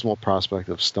the dismal prospect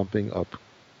of stumping up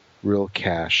real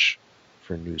cash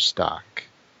for new stock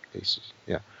cases.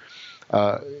 Yeah.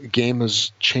 Game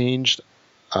has changed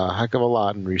a heck of a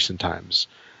lot in recent times.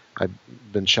 I've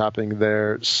been shopping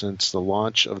there since the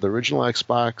launch of the original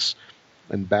Xbox,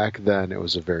 and back then it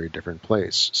was a very different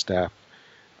place. Staff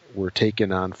were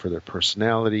taken on for their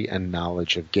personality and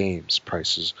knowledge of games.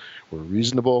 Prices were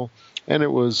reasonable, and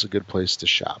it was a good place to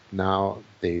shop. Now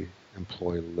they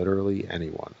employ literally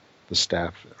anyone. The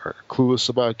staff are clueless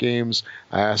about games.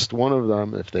 I asked one of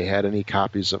them if they had any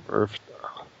copies of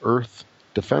Earth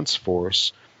Defense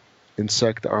Force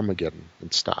Insect Armageddon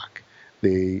in stock.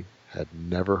 They had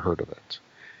never heard of it.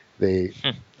 They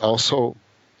also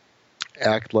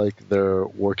act like they're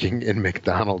working in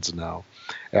McDonald's now,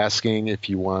 asking if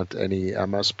you want any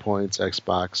MS points,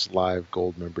 Xbox Live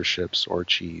Gold memberships, or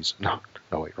cheese. No,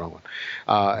 wait, wrong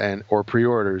one. Or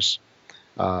pre-orders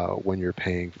when you're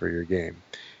paying for your game.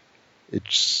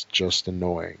 It's just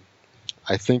annoying.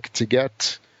 I think to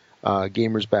get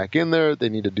gamers back in there, they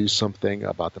need to do something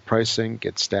about the pricing,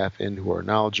 get staff in who are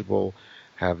knowledgeable,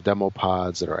 have demo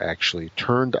pods that are actually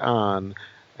turned on,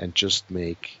 and just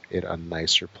make it a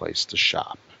nicer place to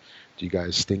shop. Do you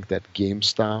guys think that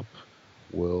GameStop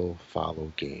will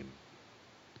follow Game?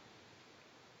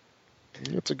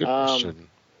 That's a good question.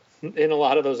 In a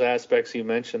lot of those aspects you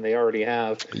mentioned, they already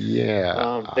have.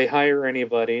 Yeah. They hire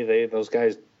anybody. Those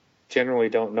guys generally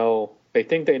don't know. They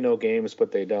think they know games,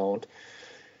 but they don't.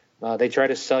 They try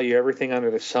to sell you everything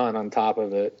under the sun on top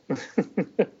of it.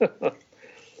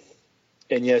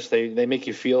 And yes, they make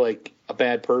you feel like a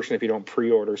bad person if you don't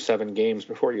pre-order 7 games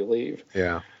before you leave.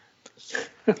 Yeah.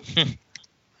 Nice.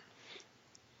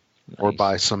 Or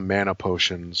buy some mana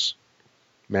potion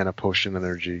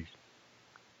energy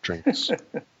drinks.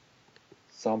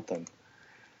 Something.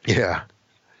 Yeah.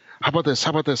 How about this? How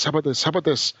about this? How about this? How about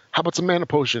this? How about some mana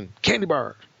potion? Candy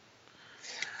bar.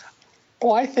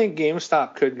 Well, I think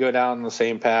GameStop could go down the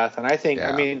same path. And I think,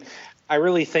 I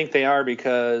really think they are,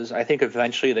 because I think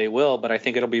eventually they will, but I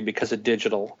think it'll be because of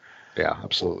digital. Yeah,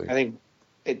 absolutely. I think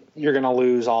you're going to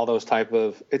lose all those type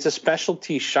of – it's a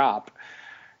specialty shop.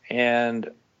 And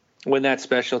when that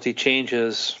specialty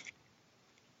changes,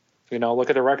 look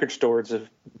at the record stores have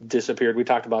disappeared. We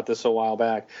talked about this a while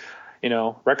back.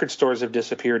 Record stores have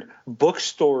disappeared.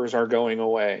 Bookstores are going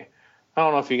away. I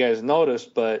don't know if you guys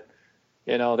noticed, but,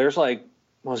 there's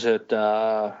was it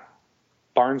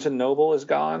Barnes & Noble is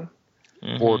gone?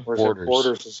 Mm-hmm.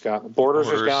 Borders is gone. Borders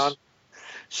is gone.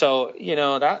 So,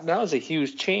 that was a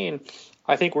huge chain.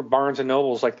 I think Barnes &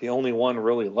 Noble is like the only one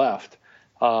really left.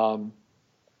 And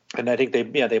I think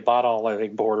they bought all,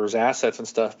 Borders assets and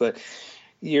stuff. But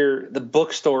the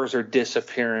bookstores are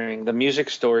disappearing. The music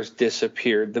stores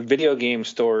disappeared. The video game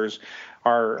stores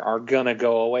are going to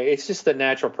go away. It's just the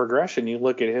natural progression. You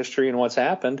look at history and what's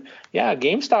happened. Yeah,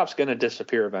 GameStop's going to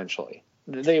disappear eventually.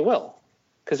 They will,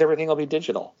 because everything will be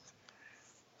digital.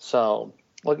 So,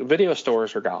 look, video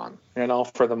stores are gone,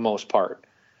 for the most part.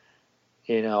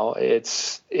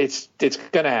 It's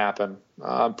going to happen.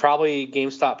 Probably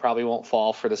GameStop probably won't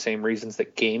fall for the same reasons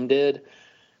that Game did,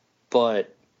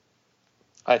 but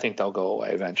I think they'll go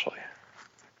away eventually.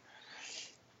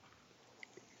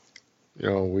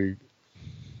 We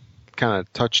kind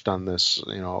of touched on this,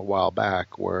 a while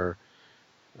back, where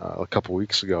a couple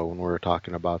weeks ago when we were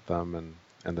talking about them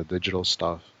and the digital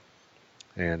stuff.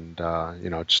 And,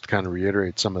 just to kind of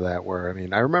reiterate some of that, where,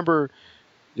 I remember,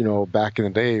 back in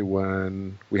the day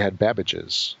when we had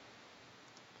Babbage's,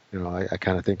 I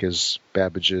kind of think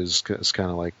Babbage's is kind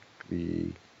of like the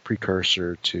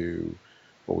precursor to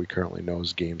what we currently know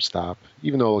as GameStop,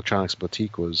 even though Electronics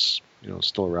Boutique was,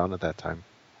 still around at that time.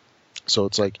 So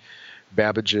it's like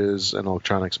Babbage's and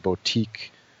Electronics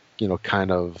Boutique,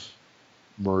 kind of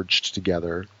merged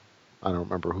together. I don't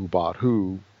remember who bought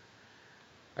who.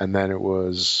 And then it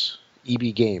was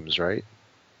EB Games, right?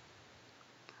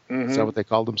 Mm-hmm. Is that what they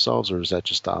called themselves, or is that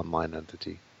just the online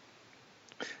entity?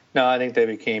 No, I think they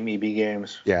became EB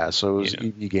Games. Yeah, so it was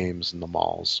EB Games in the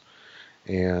malls.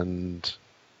 And,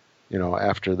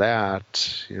 after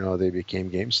that, they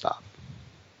became GameStop.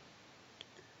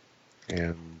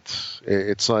 And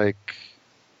it's like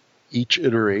each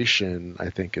iteration, I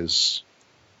think, is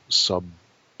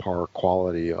subpar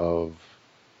quality of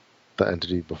the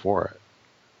entity before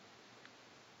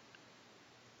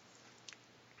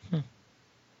it.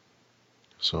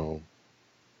 So,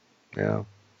 yeah.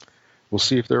 We'll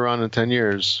see if they're around in 10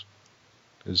 years.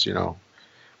 Because,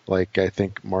 like I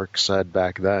think Mark said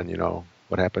back then,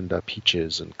 what happened to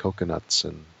Peaches and Coconuts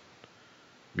and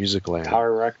Musicland,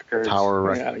 Tower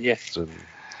Records, and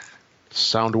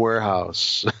Sound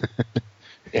Warehouse.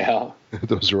 Yeah.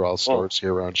 Those are all stores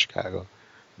here around Chicago,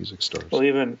 music stores. Well,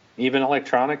 even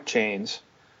electronic chains,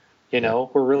 we're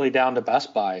really down to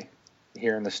Best Buy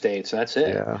here in the States. That's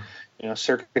it. Yeah.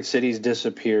 Circuit City's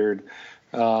disappeared.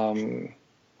 Ultimate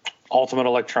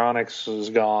Electronics is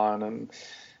gone, and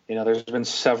there's been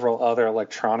several other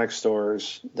electronic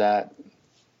stores that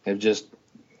have just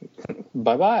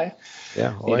bye-bye.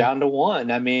 Yeah, you're down to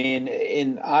one. I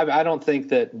mean, I don't think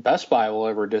that Best Buy will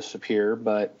ever disappear,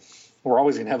 but we're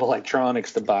always going to have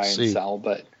electronics to buy and sell.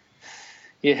 But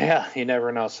yeah, you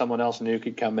never know. Someone else new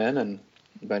could come in and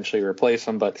eventually replace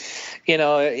them. But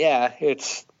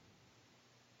it's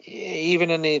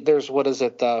even in there's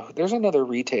there's another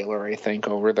retailer I think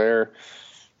over there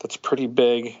that's pretty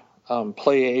big,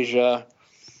 Play Asia.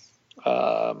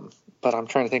 But I'm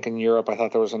trying to think in Europe. I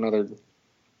thought there was another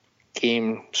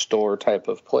game store type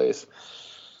of place.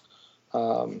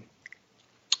 And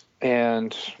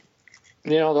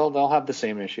they'll have the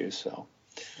same issues. So.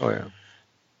 Oh yeah.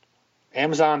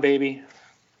 Amazon, baby.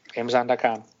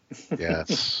 Amazon.com.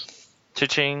 Yes.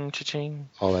 Cha-ching, cha-ching.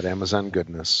 All that Amazon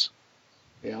goodness.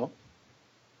 Yeah.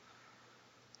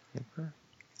 Okay.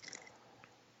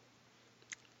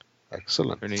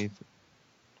 Excellent.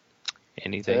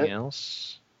 Anything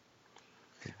else?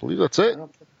 I believe that's it.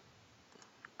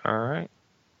 All right.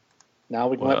 Now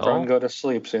we can let Brian go to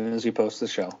sleep as soon as he posts the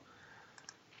show.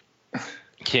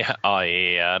 Yeah. Oh,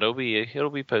 yeah. It'll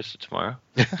be posted tomorrow.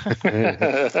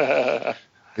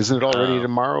 Isn't it already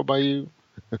tomorrow by you?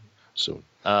 Soon.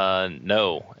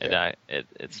 No,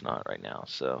 it's not right now.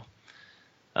 So,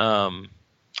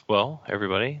 well,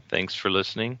 everybody, thanks for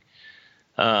listening.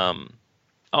 We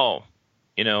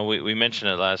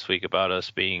mentioned it last week about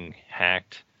us being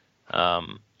hacked.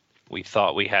 We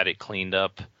thought we had it cleaned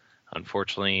up.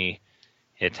 Unfortunately,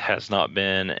 it has not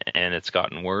been, and it's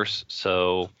gotten worse.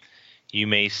 So you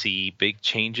may see big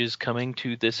changes coming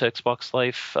to this Xbox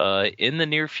Life in the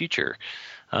near future.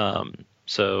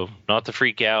 So not to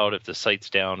freak out if the site's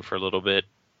down for a little bit,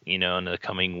 in the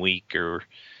coming week or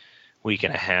week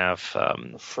and a half.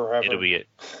 Forever.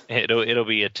 It'll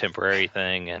be a temporary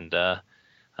thing, and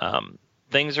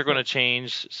things are going to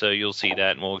change. So you'll see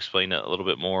that, and we'll explain it a little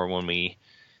bit more when we,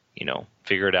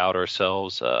 figure it out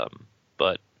ourselves.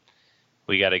 But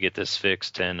we got to get this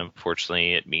fixed, and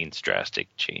unfortunately, it means drastic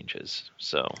changes.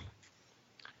 So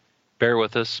bear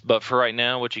with us. But for right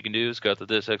now, what you can do is go to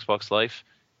this Xbox Life.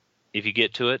 If you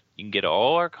get to it, you can get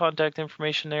all our contact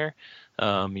information there.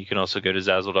 You can also go to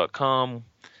Zazzle.com,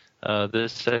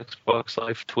 this Xbox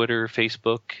Life, Twitter,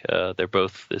 Facebook. They're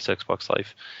both this Xbox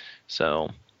Life.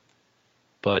 So,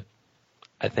 but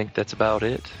I think that's about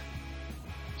it.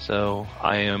 So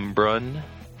I am Brun,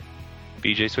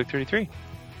 BJ Swick 33.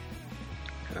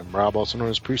 I'm Rob, also known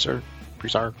as Presar.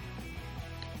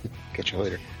 Catch you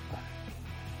later.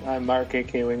 I'm Mark,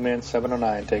 AK Wingman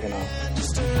 709, taking off.